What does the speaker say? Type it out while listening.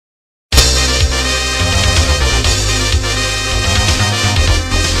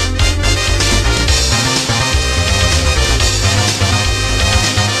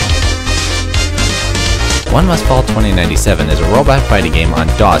One Must Fall 2097 is a robot fighting game on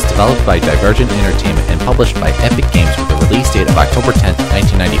DOS developed by Divergent Entertainment and published by Epic Games with a release date of October 10,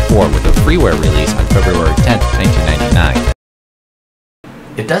 1994 with a freeware release on February 10, 1999.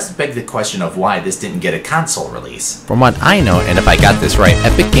 It does beg the question of why this didn't get a console release. From what I know, and if I got this right,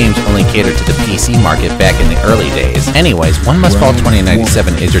 Epic Games only catered to the PC market back in the early days. Anyways, One Must Fall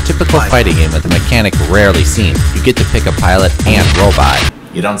 2097 is your typical fighting game with a mechanic rarely seen. You get to pick a pilot and robot.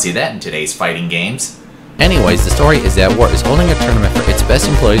 You don't see that in today's fighting games. Anyways, the story is that War is holding a tournament for its best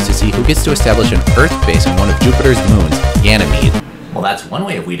employees to see who gets to establish an Earth base on one of Jupiter's moons, Ganymede. Well, that's one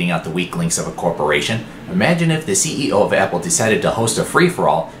way of weeding out the weak links of a corporation. Imagine if the CEO of Apple decided to host a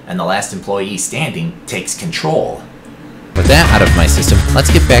free-for-all and the last employee standing takes control. With that out of my system,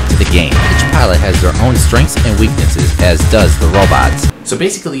 let's get back to the game. Each pilot has their own strengths and weaknesses, as does the robots. So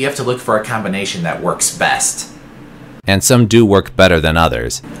basically you have to look for a combination that works best. And some do work better than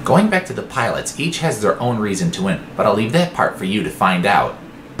others. Going back to the pilots, each has their own reason to win, but I'll leave that part for you to find out.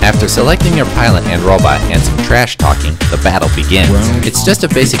 After selecting your pilot and robot and some trash talking, the battle begins. It's just a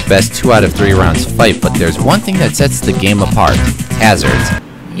basic best 2 out of 3 rounds fight, but there's one thing that sets the game apart: hazards.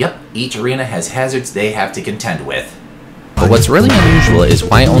 Yep, each arena has hazards they have to contend with. But what's really unusual is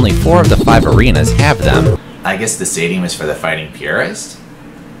why only 4 of the 5 arenas have them. I guess the stadium is for the fighting purist?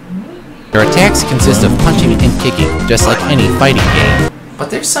 Your attacks consist of punching and kicking, just like any fighting game.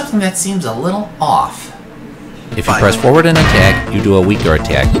 But there's something that seems a little off. If you press forward an attack, you do a weaker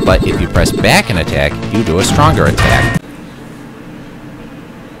attack, but if you press back an attack, you do a stronger attack.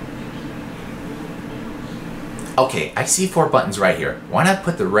 Okay, I see 4 buttons right here. Why not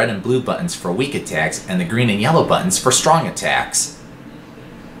put the red and blue buttons for weak attacks and the green and yellow buttons for strong attacks?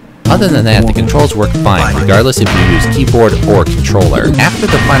 Other than that, the controls work fine, regardless if you use keyboard or controller. After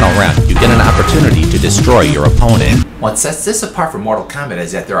the final round, you get an opportunity to destroy your opponent. What sets this apart from Mortal Kombat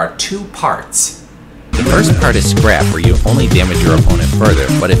is that there are 2 parts. The first part is scrap, where you only damage your opponent further,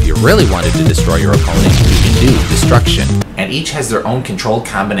 but if you really wanted to destroy your opponent, you can do destruction. And each has their own controlled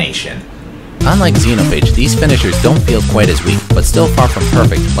combination. Unlike Xenophage, these finishers don't feel quite as weak, but still far from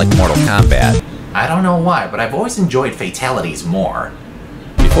perfect like Mortal Kombat. I don't know why, but I've always enjoyed fatalities more.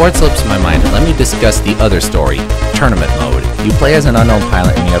 Before it slips my mind, let me discuss the other story, Tournament Mode. You play as an unknown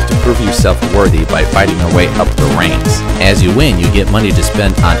pilot and you have to prove yourself worthy by fighting your way up the ranks. As you win, you get money to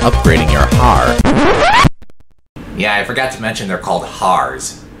spend on upgrading your HAR. Yeah, I forgot to mention they're called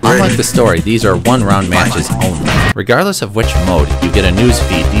HARs. Unlike the story, these are 1-round matches only. Regardless of which mode, you get a news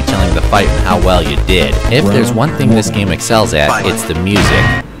feed detailing the fight and how well you did. If there's one thing this game excels at, it's the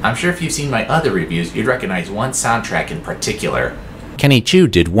music. I'm sure if you've seen my other reviews, you'd recognize one soundtrack in particular. Kenny Chu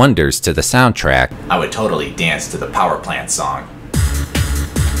did wonders to the soundtrack. I would totally dance to the Power Plant song.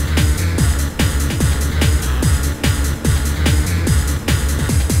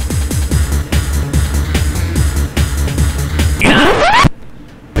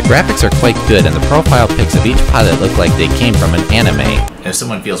 The graphics are quite good, and the profile pics of each pilot look like they came from an anime. If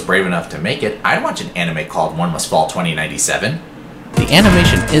someone feels brave enough to make it, I'd watch an anime called One Must Fall 2097. The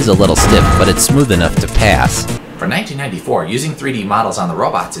animation is a little stiff, but it's smooth enough to pass. For 1994, using 3D models on the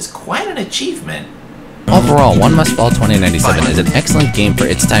robots is quite an achievement. Overall, One Must Fall 2097 is an excellent game for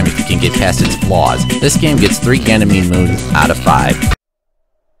its time if you can get past its flaws. This game gets 3 Ganymede moons out of 5.